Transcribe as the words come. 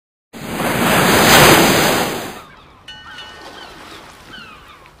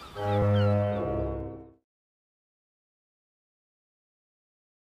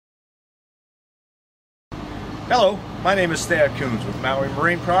Hello, my name is Thad Coons with Mallory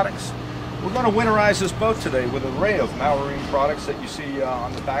Marine Products. We're going to winterize this boat today with an array of Mallory Marine products that you see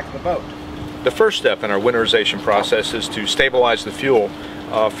on the back of the boat. The first step in our winterization process is to stabilize the fuel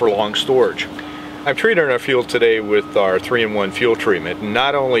for long storage. I'm treating our fuel today with our 3-in-1 fuel treatment. It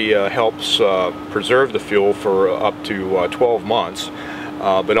not only helps preserve the fuel for up to 12 months,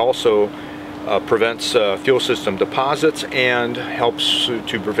 but also prevents fuel system deposits and helps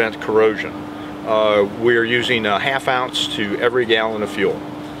to prevent corrosion. We're using a ½ ounce to every gallon of fuel.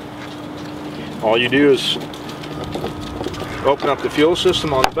 All you do is open up the fuel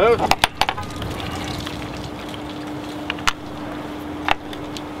system on the boat,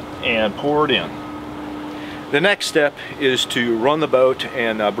 and pour it in. The next step is to run the boat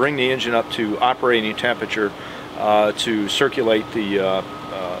and bring the engine up to operating temperature to circulate the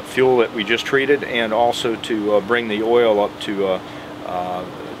fuel that we just treated, and also to bring the oil up to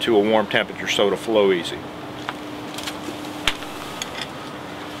a warm temperature so it'll flow easy.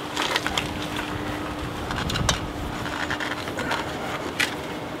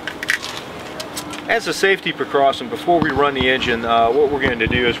 As a safety precaution, before we run the engine, what we're going to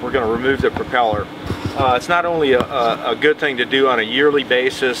do is we're going to remove the propeller. It's not only a good thing to do on a yearly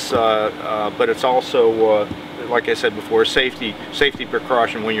basis, but it's also, like I said before, a safety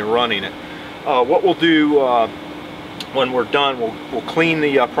precaution when you're running it. What we'll do when we're done, we'll clean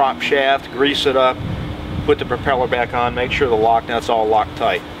the prop shaft, grease it up, put the propeller back on, make sure the lock nut's all locked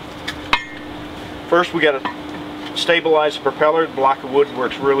tight. First, we got to stabilize the propeller. The block of wood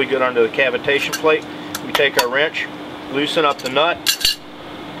works really good under the cavitation plate. We take our wrench, loosen up the nut,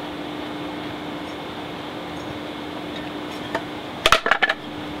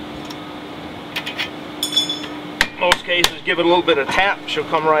 most cases give it a little bit of tap, she'll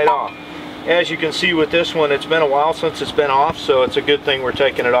come right off. As you can see with this one, it's been a while since it's been off, so it's a good thing we're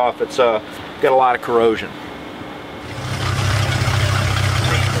taking it off. It's got a lot of corrosion.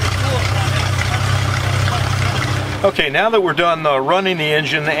 Okay, now that we're done running the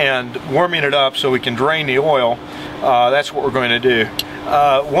engine and warming it up so we can drain the oil, that's what we're going to do.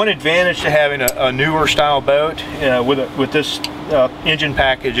 One advantage to having a newer style boat with this engine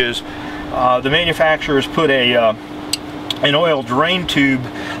package is the manufacturers put an oil drain tube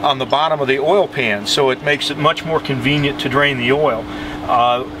on the bottom of the oil pan, so it makes it much more convenient to drain the oil.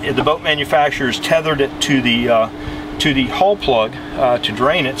 The boat manufacturers tethered it to the hull plug to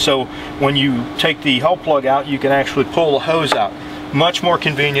drain it, so when you take the hull plug out, you can actually pull the hose out. Much more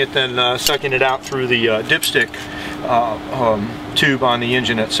convenient than sucking it out through the dipstick tube on the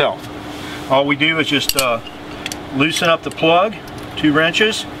engine itself. All we do is just loosen up the plug, 2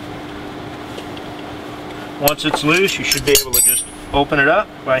 wrenches. Once it's loose, you should be able to just open it up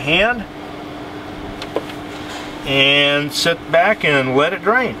by hand and sit back and let it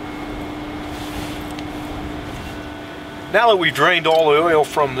drain. Now that we've drained all the oil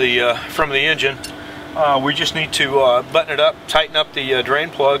from the engine, we just need to button it up, tighten up the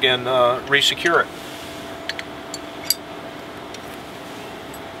drain plug, and re-secure it.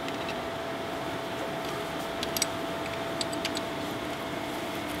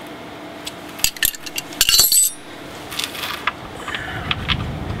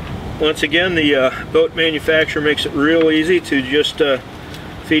 Once again, the boat manufacturer makes it real easy to just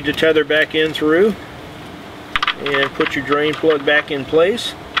feed the tether back in through and put your drain plug back in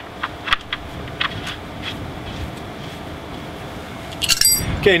place.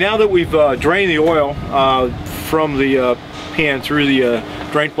 Okay, now that we've drained the oil from the pan through the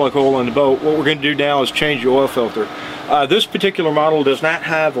drain plug hole in the boat, what we're going to do now is change the oil filter. This particular model does not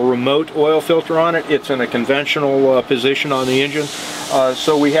have a remote oil filter on it. It's in a conventional position on the engine,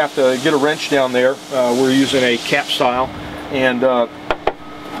 so we have to get a wrench down there. We're using a cap style, and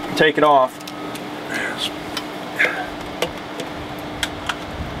take it off.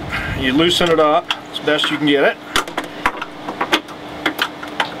 You loosen it up as best you can get it.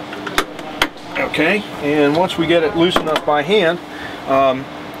 Okay, and once we get it loosened up by hand,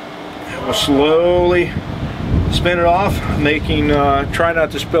 we'll slowly spin it off, making try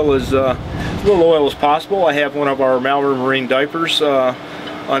not to spill as little oil as possible. I have one of our Mallory Marine diapers,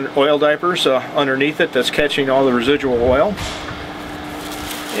 oil diapers, underneath it that's catching all the residual oil.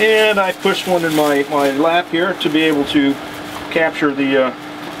 And I pushed one in my lap here to be able to capture the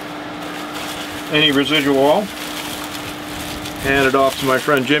any residual oil. Hand it off to my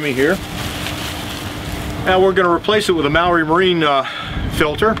friend Jimmy here. Now we're going to replace it with a Mallory Marine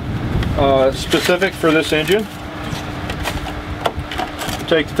filter specific for this engine.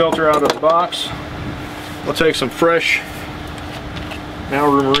 Take the filter out of the box. We'll take some fresh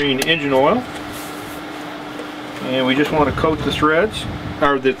Mallory Marine engine oil, and we just want to coat the threads,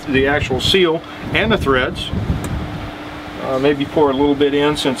 or the actual seal and the threads. maybe pour a little bit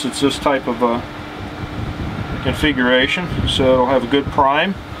in since it's this type of configuration, so it'll have a good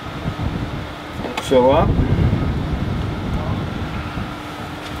prime. Fill up.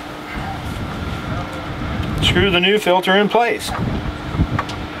 Screw the new filter in place.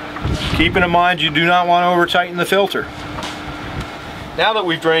 Keeping in mind you do not want to over tighten the filter. Now that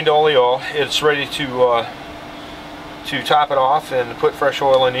we've drained all the oil, it's ready to top it off and put fresh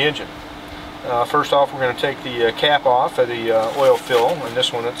oil in the engine. First off, we're going to take the cap off of the oil fill, and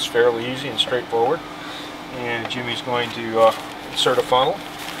this one it's fairly easy and straightforward. And Jimmy's going to insert a funnel,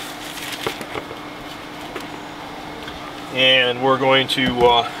 and we're going to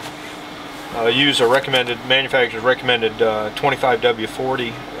use a manufacturer's recommended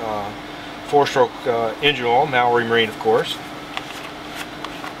 25W40 four-stroke engine oil, Mallory Marine, of course.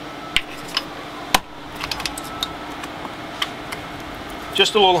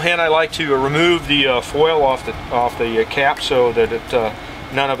 Just a little hint, I like to remove the foil off the cap so that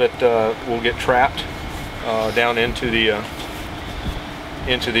none of it will get trapped down into the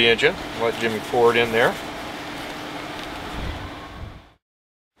engine. Let Jimmy pour it in there.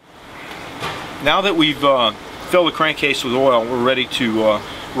 Now that we've filled the crankcase with oil, we're ready to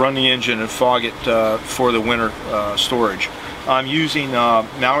run the engine and fog it for the winter storage. I'm using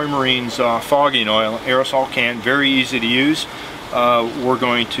Mallory Marine's fogging oil, aerosol can, very easy to use. We're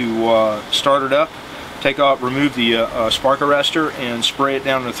going to start it up, remove the spark arrestor, and spray it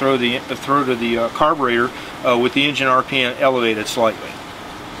down the throat of the carburetor with the engine RPM elevated slightly.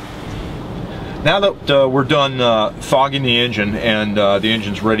 Now that we're done fogging the engine and the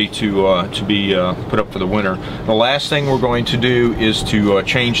engine's ready to be put up for the winter, the last thing we're going to do is to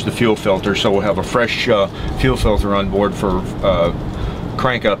change the fuel filter, so we'll have a fresh fuel filter on board for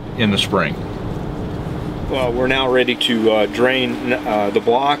crank up in the spring. We're now ready to drain the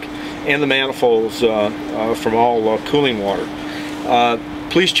block and the manifolds from all cooling water.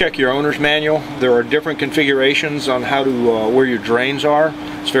 Please check your owner's manual. There are different configurations on how to where your drains are.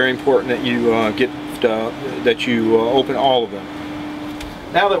 It's very important that you open all of them.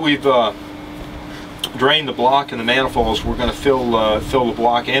 Now that we've drained the block and the manifolds, we're going to fill the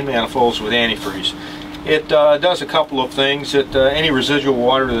block and manifolds with antifreeze. It does a couple of things. Any residual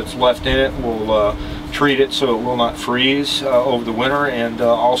water that's left in it will treat it so it will not freeze over the winter, and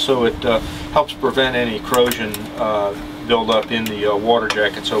also it helps prevent any corrosion buildup in the water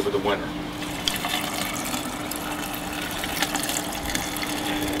jackets over the winter.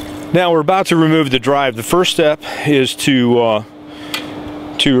 Now we're about to remove the drive. The first step is to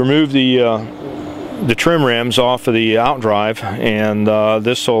remove the trim rims off of the out drive, and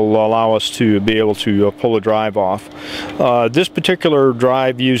this will allow us to be able to pull the drive off. This particular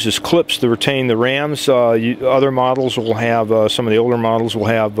drive uses clips to retain the rams. Other models will have, some of the older models will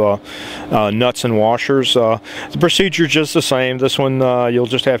have nuts and washers. The procedure is just the same. This one you'll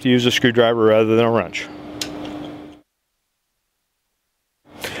just have to use a screwdriver rather than a wrench.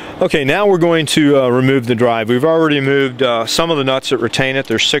 Okay, now we're going to remove the drive. We've already removed some of the nuts that retain it.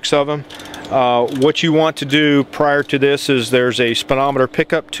 There's 6 of them. What you want to do prior to this is there's a speedometer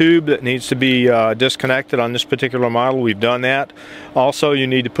pickup tube that needs to be disconnected on this particular model. We've done that. Also, you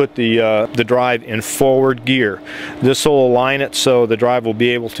need to put the drive in forward gear. This will align it so the drive will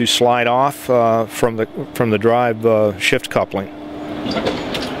be able to slide off from the drive shift coupling.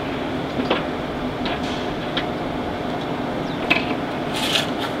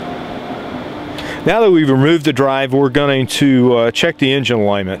 Now that we've removed the drive, we're going to check the engine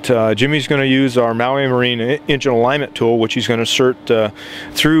alignment. Jimmy's going to use our Mallory Marine engine alignment tool, which he's going to insert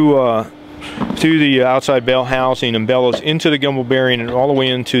through the outside bell housing and bellows into the gimbal bearing and all the way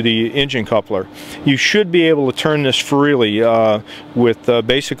into the engine coupler. You should be able to turn this freely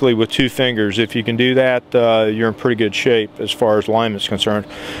basically with 2 fingers. If you can do that, you're in pretty good shape as far as alignment is concerned.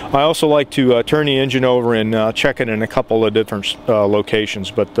 I also like to turn the engine over and check it in a couple of different locations,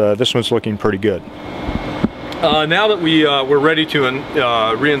 but this one's looking pretty good. Now that we're ready to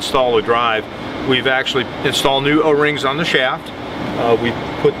reinstall the drive, we've actually installed new O-rings on the shaft. We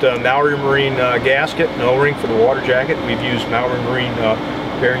put the Mallory Marine gasket and O-ring for the water jacket. We've used Mallory Marine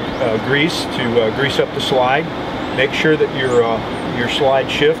bearing grease to grease up the slide. Make sure that your slide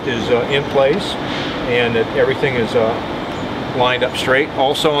shift is in place and that everything is lined up straight.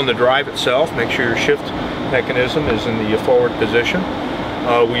 Also on the drive itself, make sure your shift mechanism is in the forward position.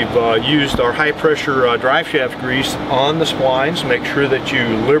 We've used our high pressure drive shaft grease on the splines. Make sure that you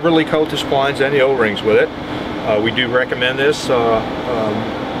liberally coat the splines and the O-rings with it. We do recommend this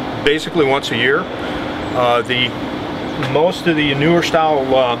basically once a year. Most of the newer style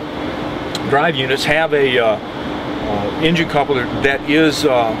drive units have a engine coupler that is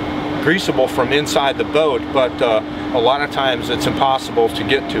greasable from inside the boat, but a lot of times it's impossible to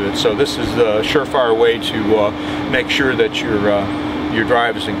get to it. So this is the surefire way to make sure that your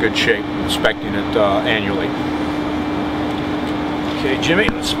drive is in good shape, inspecting it annually. Okay, Jimmy,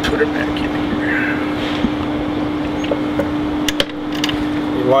 let's put her back in here.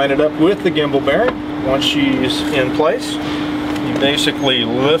 You line it up with the gimbal bearing. Once she's in place, you basically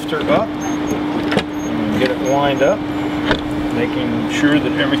lift her up and get it lined up, making sure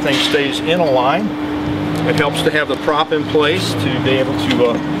that everything stays in a line. It helps to have the prop in place to be able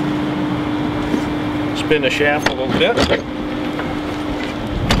to spin the shaft a little bit.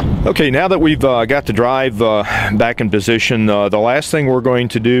 Okay, now that we've got the drive back in position, the last thing we're going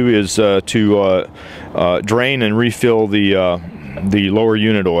to do is to drain and refill the lower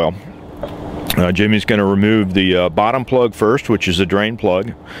unit oil. Jimmy's going to remove the bottom plug first, which is a drain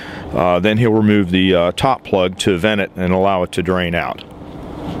plug. Then he'll remove the top plug to vent it and allow it to drain out.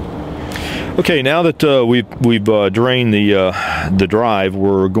 Okay, now that we've drained the drive,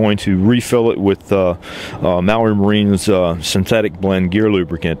 we're going to refill it with Mallory Marine's synthetic blend gear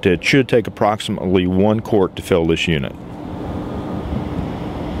lubricant. It should take approximately 1 quart to fill this unit.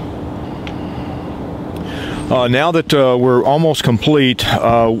 Now that we're almost complete,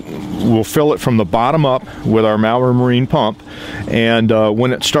 we'll fill it from the bottom up with our Mallory Marine pump, and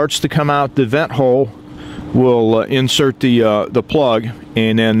when it starts to come out the vent hole, we'll insert the plug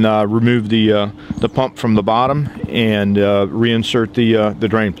and then remove the pump from the bottom and reinsert the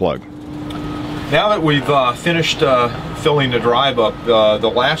drain plug. Now that we've finished filling the drive up, the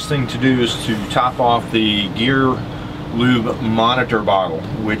last thing to do is to top off the gear lube monitor bottle,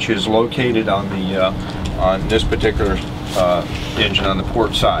 which is located on the on this particular engine on the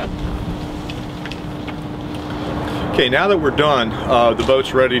port side. Okay, now that we're done, the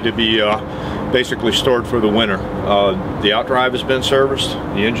boat's ready to be basically stored for the winter. The outdrive has been serviced,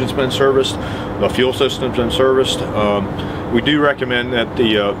 the engine's been serviced, the fuel system's been serviced. We do recommend that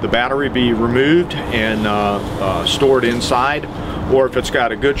the battery be removed and stored inside, or if it's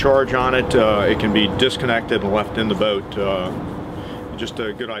got a good charge on it, it can be disconnected and left in the boat. Just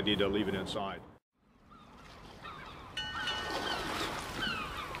a good idea to leave it inside.